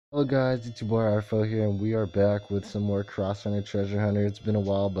Hello guys, it's your boy Arfo here, and we are back with some more Cross Hunter Treasure Hunter. It's been a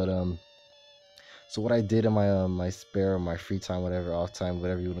while, but so what I did in my spare, my free time, whatever, off time,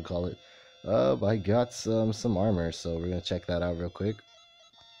 whatever you want to call it, I got some armor, so we're gonna check that out real quick.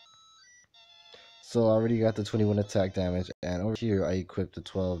 So I already got the 21 attack damage, and over here I equipped the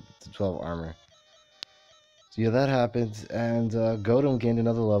 12 armor. So yeah, that happened, and Godum gained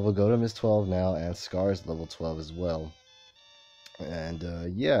another level. Godum is 12 now, and Scar is level 12 as well. And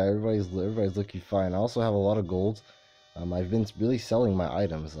yeah, everybody's looking fine. I also have a lot of gold. I've been really selling my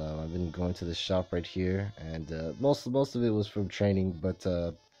items. I've been going to the shop right here, and most of it was from training. But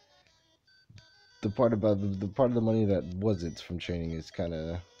the part of the money that wasn't from training is kind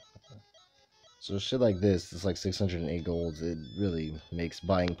of so shit like this. It's like 608 golds. It really makes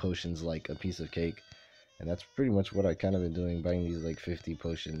buying potions like a piece of cake, and that's pretty much what I kind of been doing, buying these like 50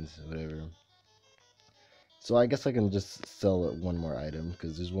 potions, whatever. So I guess I can just sell one more item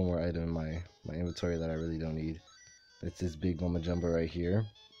because there's one more item in my inventory that I really don't need. It's this big Mama Jumbo right here.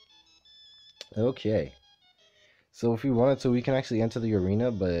 Okay. So if we wanted to, we can actually enter the arena,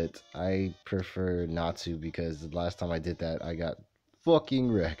 but I prefer not to because the last time I did that, I got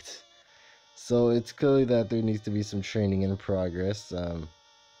fucking wrecked. So it's clear that there needs to be some training in progress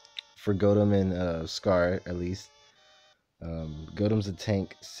for Godam and Scar, at least. Godam's a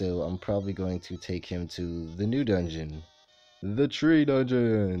tank, so I'm probably going to take him to the new dungeon. The tree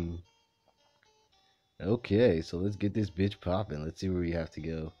dungeon! Okay, so let's get this bitch popping. Let's see where we have to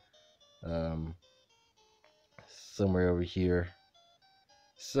go. Um, somewhere over here.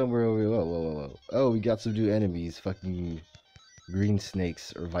 Somewhere over. Whoa, whoa, whoa, whoa! Oh, we got some new enemies. Fucking green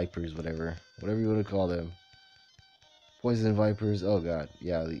snakes or vipers, whatever you want to call them. Poison vipers. Oh god,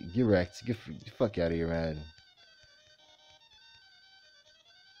 yeah. Get wrecked. Get the fuck out of here, man.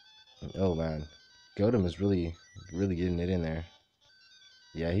 Oh man, Godam is really getting it in there.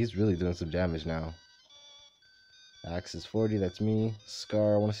 Yeah, he's really doing some damage now. Axe is 40. That's me.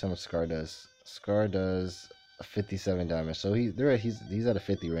 Scar. I want to see how much Scar does. Scar does 57 damage. So he's at a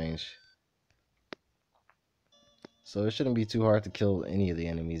 50 range. So it shouldn't be too hard to kill any of the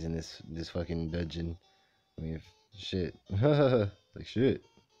enemies in this fucking dungeon. I mean, shit. Like shit.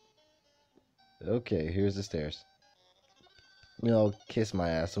 Okay, here's the stairs. Kiss my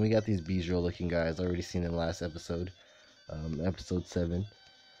ass. And we got these Bijou looking guys already seen in the last episode. Episode 7.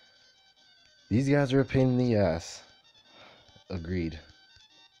 These guys are a pain in the ass. Agreed.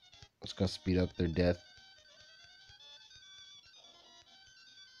 It's gonna speed up their death.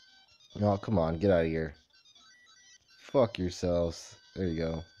 Oh, come on, get out of here. Fuck yourselves. There you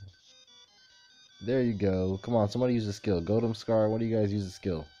go. There you go. Come on, somebody use a skill. Golem Scar, what do you guys use a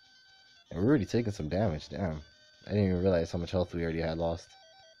skill? And we're already taking some damage. Damn. I didn't even realize how much health we already had lost.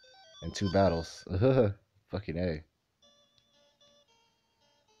 In 2 battles. Fucking A.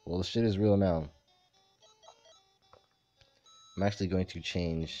 Well, the shit is real now. I'm actually going to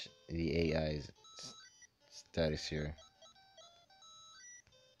change the AI's status here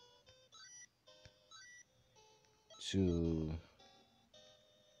to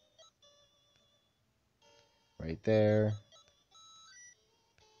right there.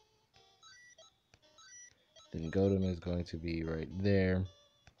 Then Golem is going to be right there.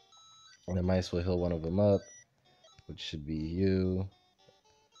 And I might as well heal one of them up, which should be you.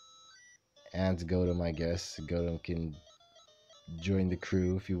 And Golem, I guess. Golem can join the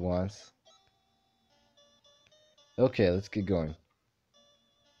crew if he wants. Okay, let's get going.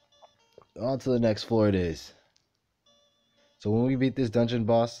 On to the next floor it is. So when we beat this dungeon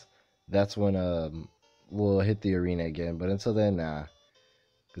boss, that's when we'll hit the arena again. But until then, nah.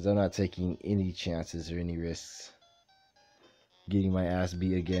 Because I'm not taking any chances or any risks. Getting my ass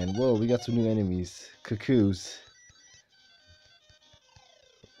beat again. Whoa, we got some new enemies. Cuckoos.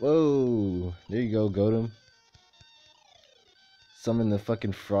 Whoa. There you go, Godam. Summon the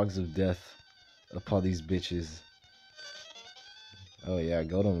fucking frogs of death upon these bitches. Oh yeah,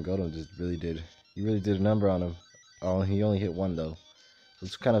 Godam just really did. He really did a number on him. Oh, he only hit one though. So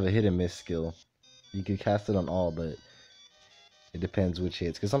it's kind of a hit and miss skill. You can cast it on all, but it depends which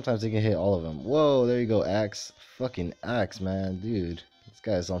hits. Because sometimes they can hit all of them. Whoa, there you go, Axe. Fucking Axe, man. Dude, this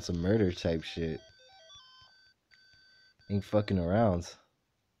guy's on some murder type shit. Ain't fucking around.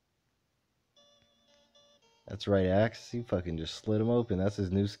 That's right, Axe. He fucking just slit him open. That's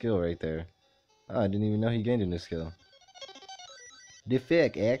his new skill right there. Oh, I didn't even know he gained a new skill. The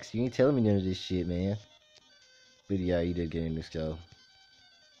fuck, Axe? You ain't telling me none of this shit, man. But yeah, he did get a new skill.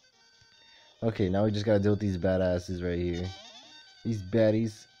 Okay, now we just gotta deal with these badasses right here. These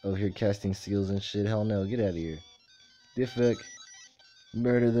baddies over here casting seals and shit. Hell no, get out of here. The fuck?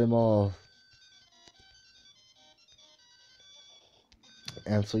 Murder them all.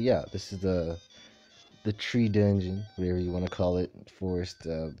 And so yeah, this is the tree dungeon, whatever you want to call it, forest.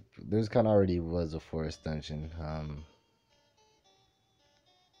 There's kind of already was a forest dungeon.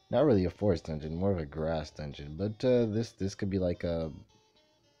 Not really a forest dungeon, more of a grass dungeon. But this could be like a,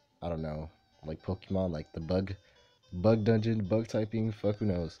 I don't know, like Pokemon, like the bug dungeon, bug typing. Fuck, who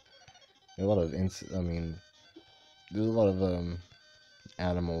knows? There's a lot of I mean, there's a lot of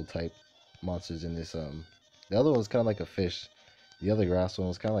animal type monsters in this. The other one's kind of like a fish. The other grass one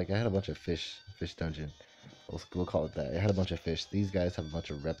was kind of like, I had a bunch of fish dungeon. We'll call it that. It had a bunch of fish. These guys have a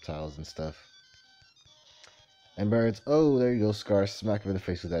bunch of reptiles and stuff. And birds. Oh, there you go, Scar. Smack him in the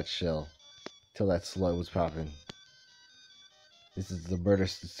face with that shell. Till that slug was popping. This is the murder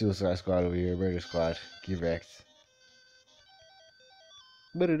suicide squad over here. Murder squad. Get wrecked.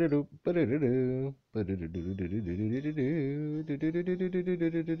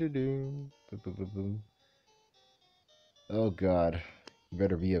 Oh god. You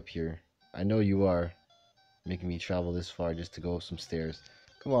better be up here. I know you are. Making me travel this far just to go up some stairs.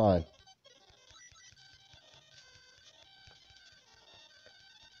 Come on.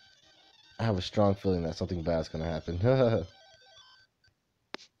 I have a strong feeling that something bad's gonna happen.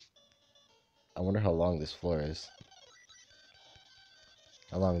 I wonder how long this floor is.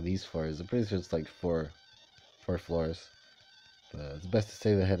 How long these floors? I'm pretty sure it's like four floors. But it's best to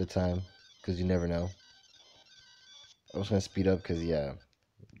save ahead of time, because you never know. I'm just gonna speed up because yeah,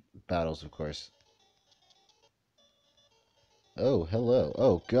 battles of course. Oh, hello.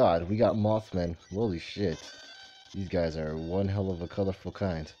 Oh god, we got Mothmen. Holy shit. These guys are one hell of a colorful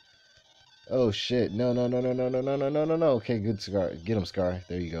kind. Oh shit. No, no, no, no, no, no, no, no, no, no, no. Okay, good, Scar. Get them, Scar.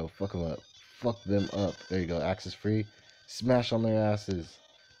 There you go. Fuck them up. Fuck them up. There you go. Axis free. Smash on their asses.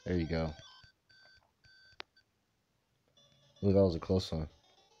 There you go. Ooh, that was a close one.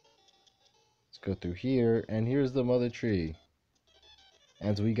 Let's go through here. And here's the mother tree.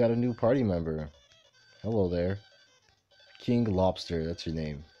 And we got a new party member. Hello there. King Lobster. That's your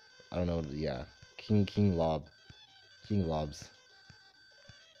name. I don't know. Yeah. King Lob. King Lobs.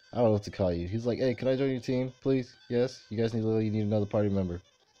 I don't know what to call you. He's like, hey, can I join your team, please? Yes? You guys need another party member.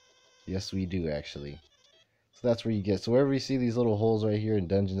 Yes, we do, actually. So that's where you get. So wherever you see these little holes right here in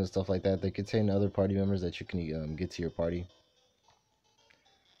dungeons and stuff like that, they contain other party members that you can get to your party.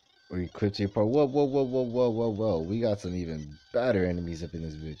 Or equip to your party. Whoa, whoa, whoa, whoa, whoa, whoa, whoa. We got some even better enemies up in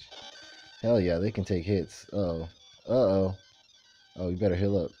this bitch. Hell yeah, they can take hits. Uh-oh. Uh-oh. Oh, you better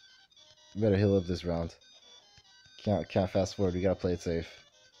heal up. You better heal up this round. Can't fast forward. We gotta play it safe.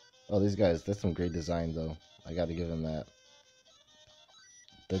 Oh, these guys, that's some great design, though. I gotta give them that.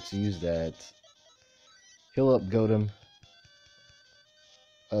 Let's use that. Heal up, Godem.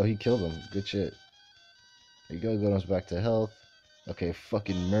 Oh, he killed him. Good shit. There you go, Godem's back to health. Okay,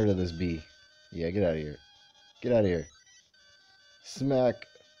 fucking murder this bee. Yeah, get out of here. Get out of here. Smack.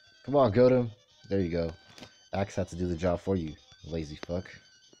 Come on, Godem. There you go. Axe had to do the job for you, lazy fuck.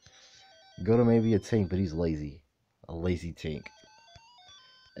 Godem may be a tank, but he's lazy. A lazy tank.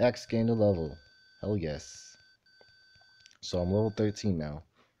 Axe gained a level. Hell yes. So I'm level 13 now.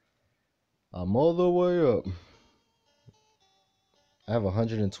 I'm all the way up. I have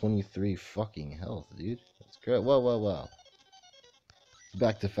 123 fucking health, dude. That's great. Wow, wow, wow.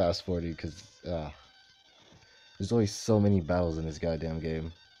 Back to fast forwarding because there's always so many battles in this goddamn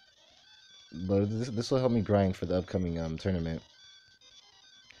game. But this will help me grind for the upcoming tournament.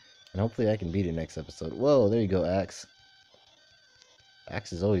 And hopefully I can beat it next episode. Whoa, there you go, Axe.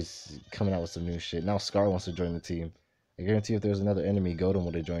 Axe is always coming out with some new shit. Now Scar wants to join the team. I guarantee if there was another enemy, Godem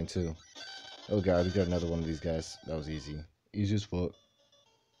would have joined too. Oh god, we got another one of these guys. That was easy. Easy as fuck.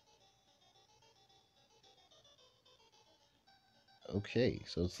 Okay,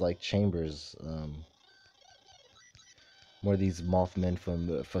 so it's like Chambers. More of these Mothmen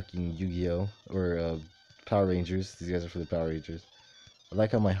from fucking Yu-Gi-Oh! Or Power Rangers. These guys are for the Power Rangers. I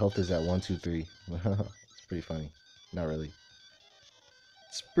like how my health is at 1, 2, 3. It's pretty funny. Not really.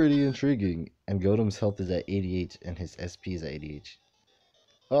 It's pretty intriguing. And Godem's health is at 88 and his SP is at 88.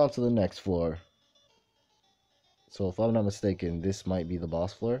 On to the next floor. So if I'm not mistaken, this might be the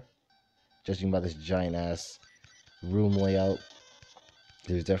boss floor. Judging by this giant ass room layout,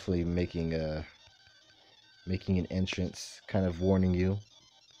 there's definitely making an entrance, kind of warning you.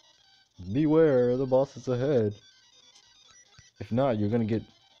 Beware, the boss is ahead. If not, you're gonna get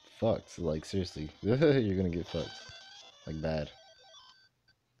fucked. Like seriously, you're gonna get fucked. Like bad.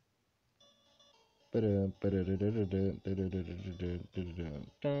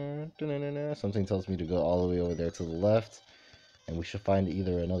 Something tells me to go all the way over there to the left, and we should find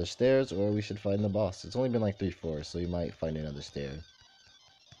either another stairs or we should find the boss. It's only been like 3 floors, so you might find another stair.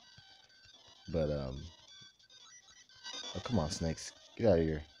 But oh come on, snakes, Get out of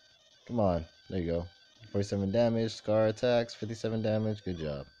here. Come on. There you go. 47 damage. Scar attacks. 57 damage. Good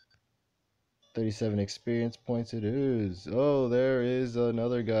job. 37 experience points it is. Oh, there is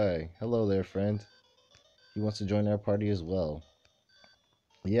another guy. Hello there, friend. He wants to join our party as well.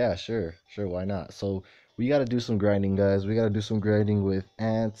 Yeah, sure. Sure, why not? So we got to do some grinding, guys. We got to do some grinding with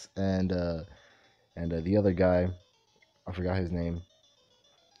Ants and the other guy. I forgot his name.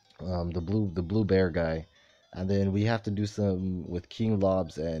 The blue bear guy. And then we have to do some with King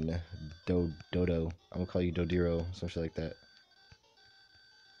Lobs and Dodo. I'm gonna call you Dodiro, some shit like that.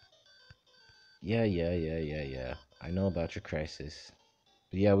 Yeah. I know about your crisis.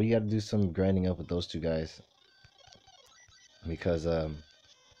 But yeah, we gotta do some grinding up with those two guys. Because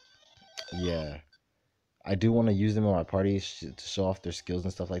yeah. I do want to use them in my parties to show off their skills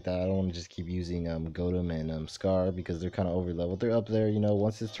and stuff like that. I don't want to just keep using Gotem and Scar because they're kind of over leveled. They're up there, you know.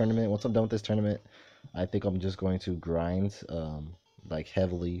 Once I'm done with this tournament, I think I'm just going to grind like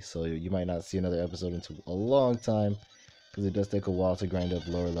heavily. So you might not see another episode until a long time because it does take a while to grind up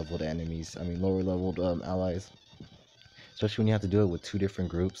lower leveled enemies. I mean lower leveled allies, especially when you have to do it with two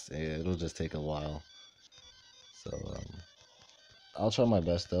different groups. It'll just take a while. So I'll try my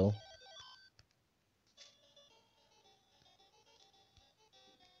best though.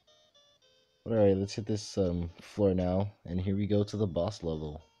 Alright, let's hit this floor now, and here we go to the boss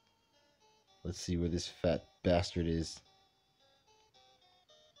level. Let's see where this fat bastard is.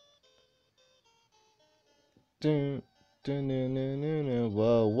 Dun, dun, dun, dun, dun, dun.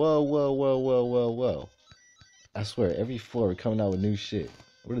 Whoa. I swear, every floor we're coming out with new shit.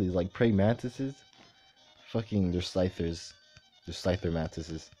 What are these, like praying mantises? Fucking, they're scythers. They're scyther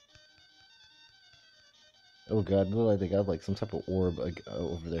mantises. Oh god, they look like they got like some type of orb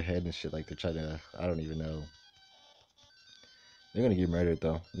over their head and shit, like they're trying to, I don't even know. They're gonna get murdered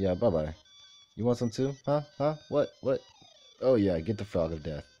though. Yeah, bye-bye. You want some too? Huh? Huh? What? What? Oh yeah, get the frog of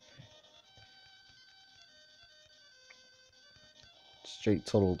death. Straight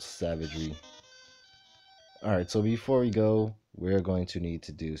total savagery. Alright, so before we go, we're going to need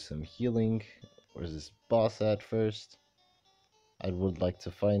to do some healing. Where's this boss at first? I would like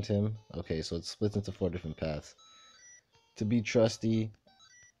to find him. Okay, so it splits into 4 different paths. To be trusty.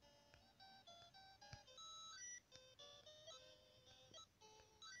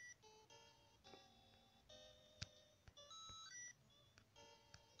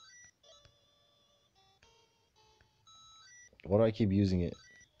 Why do I keep using it?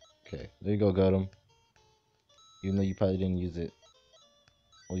 Okay, there you go, got him. Even though you probably didn't use it.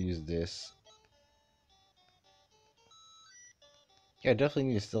 We'll use this. Yeah, I definitely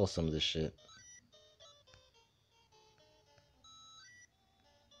need to steal some of this shit.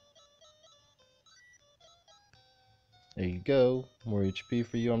 There you go. More HP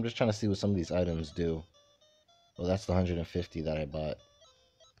for you. I'm just trying to see what some of these items do. Well, that's the 150 that I bought.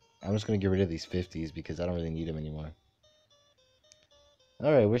 I'm just going to get rid of these 50s because I don't really need them anymore.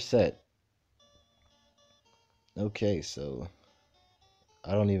 Alright, we're set. Okay, so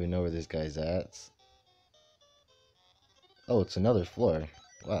I don't even know where this guy's at. Oh, it's another floor.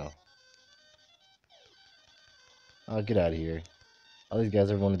 Wow. Oh, get out of here. All these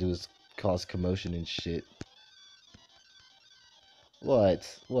guys ever want to do is cause commotion and shit.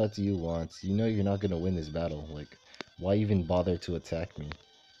 What? What do you want? You know you're not going to win this battle. Like, why even bother to attack me?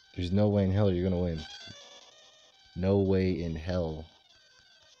 There's no way in hell you're going to win. No way in hell.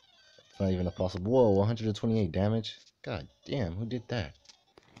 It's not even a possible. Whoa, 128 damage? God damn, who did that?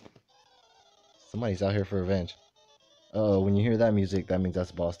 Somebody's out here for revenge. Uh-oh, when you hear that music, that means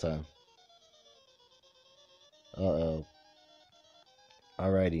that's boss time. Uh-oh.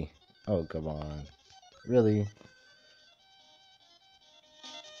 Alrighty. Oh, come on. Really?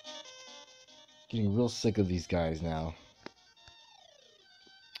 Getting real sick of these guys now.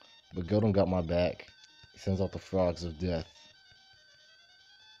 But Godon got my back. He sends out the frogs of death.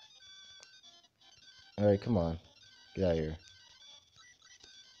 Alright, come on. Get out of here.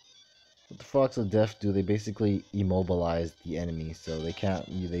 What the frogs of death do, they basically immobilize the enemy. So they can't,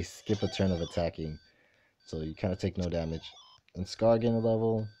 they skip a turn of attacking. So you kind of take no damage. And Scar getting a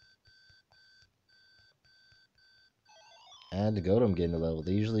level. And Godom getting a level.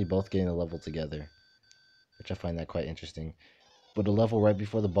 They usually both gain a level together. Which I find that quite interesting. But the level right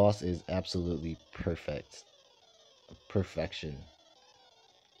before the boss is absolutely perfect. Perfection.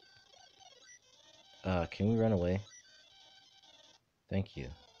 Can we run away? Thank you.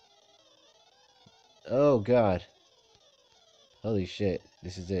 Oh god. Holy shit.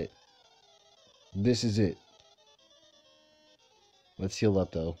 This is it. This is it. Let's heal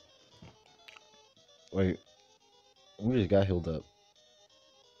up though. Wait. We just got healed up.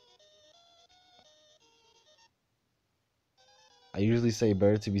 I usually say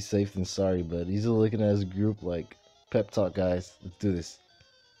better to be safe than sorry, but he's looking at his group like, pep talk, guys. Let's do this.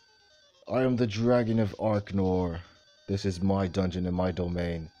 I am the Dragon of Arknor. This is my dungeon and my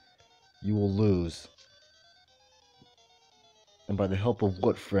domain. You will lose. And by the help of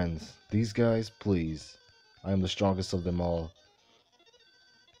what friends? These guys, please. I am the strongest of them all.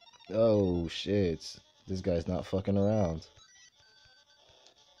 Oh shit. This guy's not fucking around.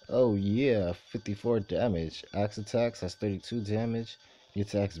 Oh yeah, 54 damage. Axe attacks has 32 damage. He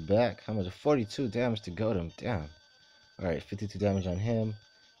attacks back. How much? 42 damage to Gotem. Damn. Alright, 52 damage on him.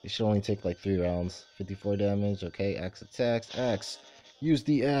 It should only take like 3 rounds. 54 damage. Okay, axe attacks. Axe. Use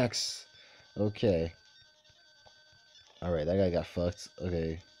the axe. Okay. Alright, that guy got fucked.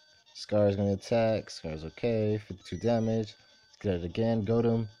 Okay. Scar's gonna attack. Scar's okay. 52 damage. Let's get it again.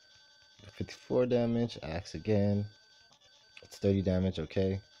 Gotem. 54 damage. Axe again. It's 30 damage.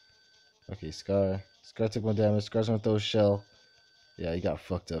 Okay. Okay, Scar. Scar took 1 damage. Scar's gonna throw a shell. Yeah, he got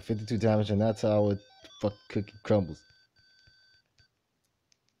fucked up. 52 damage, and that's how it fuck cookie crumbles.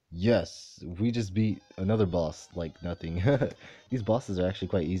 Yes, we just beat another boss like nothing. These bosses are actually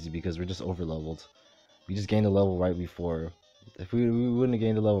quite easy because we're just over leveled. We just gained a level right before. If we wouldn't have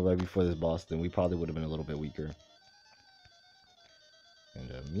gained a level right before this boss, then we probably would have been a little bit weaker. And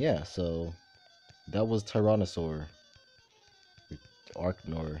yeah, so that was Tyrannosaur.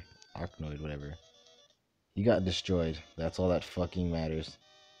 Arknoid, whatever. He got destroyed. That's all that fucking matters.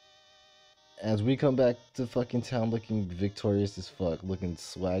 As we come back to fucking town looking victorious as fuck, looking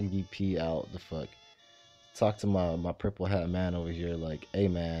swaggy P out the fuck. Talk to my purple hat man over here like, hey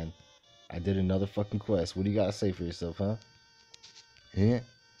man, I did another fucking quest. What do you gotta say for yourself, huh? Huh?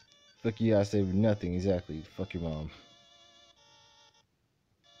 Fuck you gotta say nothing, exactly. Fuck your mom.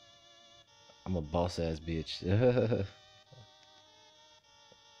 I'm a boss ass bitch.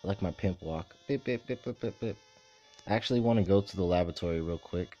 I like my pimp walk. Bip, bip, bip, bip, bip, bip. I actually want to go to the laboratory real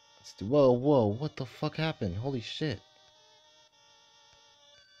quick. Whoa, what the fuck happened? Holy shit.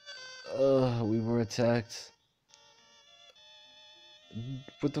 We were attacked.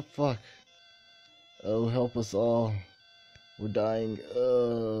 What the fuck? Oh, help us all. We're dying.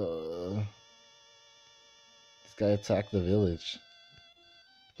 This guy attacked the village.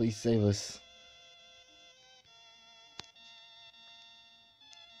 Please save us.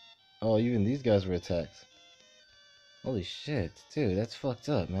 Oh, even these guys were attacked. Holy shit, dude, that's fucked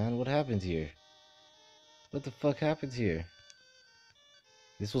up, man. What happened here? What the fuck happened here?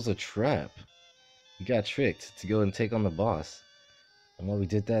 This was a trap. We got tricked to go and take on the boss. And while we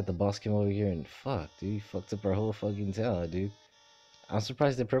did that, the boss came over here and fuck, dude, he fucked up our whole fucking town, dude. I'm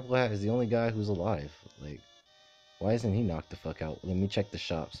surprised that Purple Hat is the only guy who's alive. Like, why isn't he knocked the fuck out? Let me check the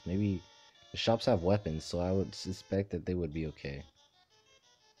shops. Maybe the shops have weapons, so I would suspect that they would be okay.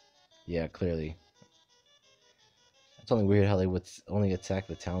 Yeah, clearly. It's only weird how they would only attack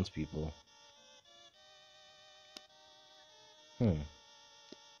the townspeople.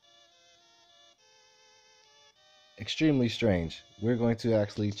 Extremely strange. We're going to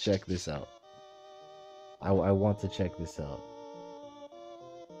actually check this out. I want to check this out.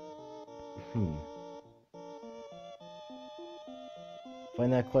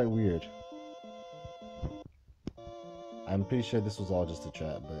 Find that quite weird. I'm pretty sure this was all just a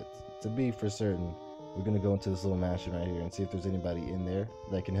trap, but to be for certain, we're gonna go into this little mansion right here and see if there's anybody in there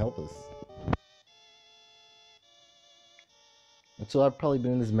that can help us. And so I've probably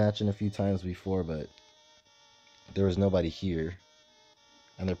been in this mansion a few times before, but there was nobody here.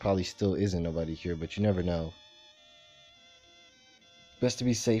 And there probably still isn't nobody here, but you never know. Best to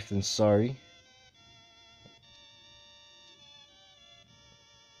be safe than sorry.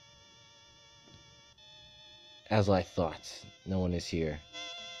 As I thought, no one is here.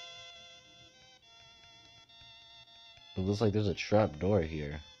 It looks like there's a trap door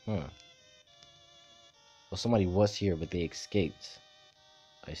here. Huh. Well, somebody was here, but they escaped.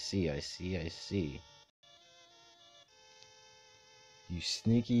 I see. You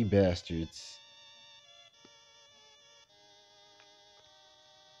sneaky bastards.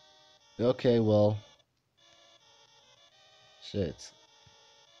 Okay, well. Shit.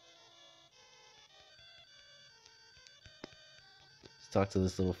 Let's talk to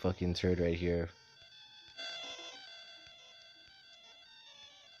this little fucking turd right here.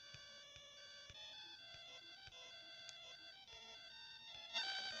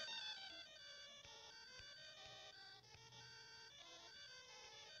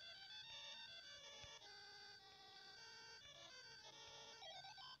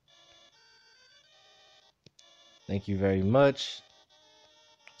 Thank you very much.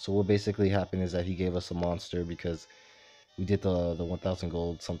 So what basically happened is that he gave us a monster because we did the 1,000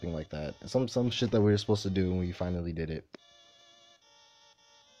 gold, something like that. Some shit that we were supposed to do, and we finally did it.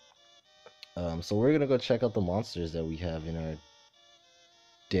 So we're gonna go check out the monsters that we have in our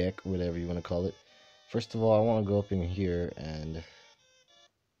deck, whatever you want to call it. First of all, I want to go up in here and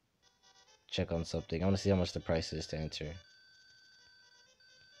check on something. I want to see how much the price is to enter.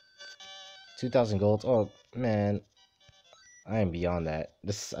 2,000 gold. Oh man, I am beyond that.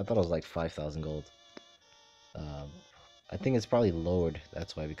 This I thought it was like 5,000 gold. Um, I think it's probably lowered.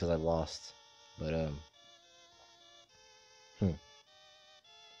 That's why, because I lost. But hmm,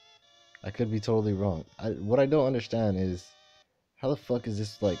 I could be totally wrong. What I don't understand is how the fuck is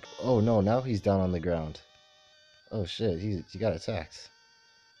this like? Oh no, now he's down on the ground. Oh shit, he got attacked.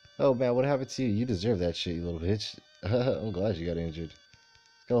 Oh man, what happened to you? You deserve that shit, you little bitch. I'm glad you got injured.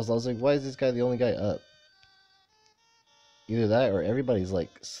 I was like, why is this guy the only guy up? Either that or everybody's like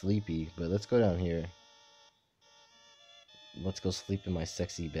sleepy. But let's go down here. Let's go sleep in my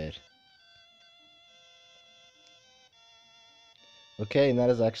sexy bed. Okay, and that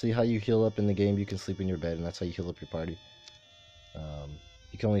is actually how you heal up in the game. You can sleep in your bed, and that's how you heal up your party.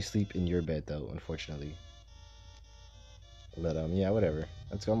 You can only sleep in your bed though, unfortunately. But yeah, whatever.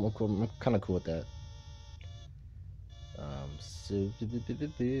 That's I'm cool. I'm kind of cool with that. So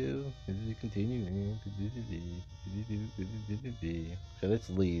continue. Okay, let's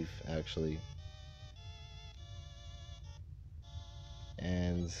leave actually.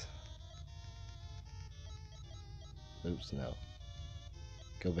 And oops, no.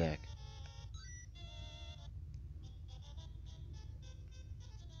 Go back.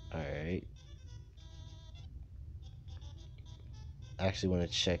 Alright. I actually want to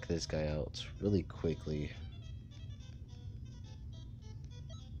check this guy out really quickly.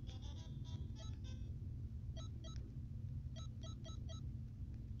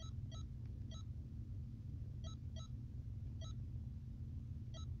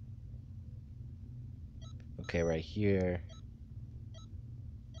 Okay, right here.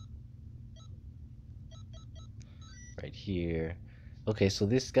 Right here. Okay, so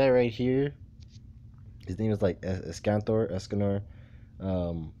this guy right here, his name is like Escanor.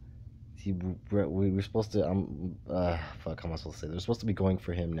 Um, we were supposed to fuck, how am I supposed to say? They're supposed to be going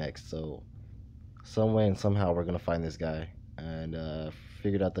for him next. So some way and somehow we're gonna find this guy and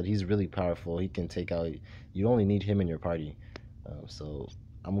figured out that he's really powerful. He can take out. You only need him in your party. So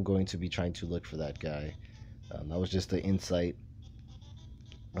I'm going to be trying to look for that guy. That was just the insight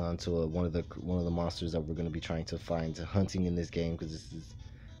onto one of the monsters that we're going to be trying to find hunting in this game, because this is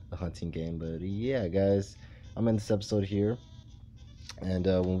a hunting game. But yeah, guys, I'm in this episode here, and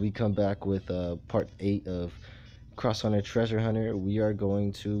when we come back with part 8 of Cross Hunter Treasure Hunter, we are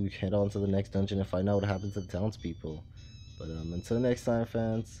going to head on to the next dungeon and find out what happens to the townspeople. But until next time,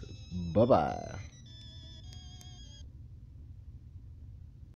 fans, bye bye.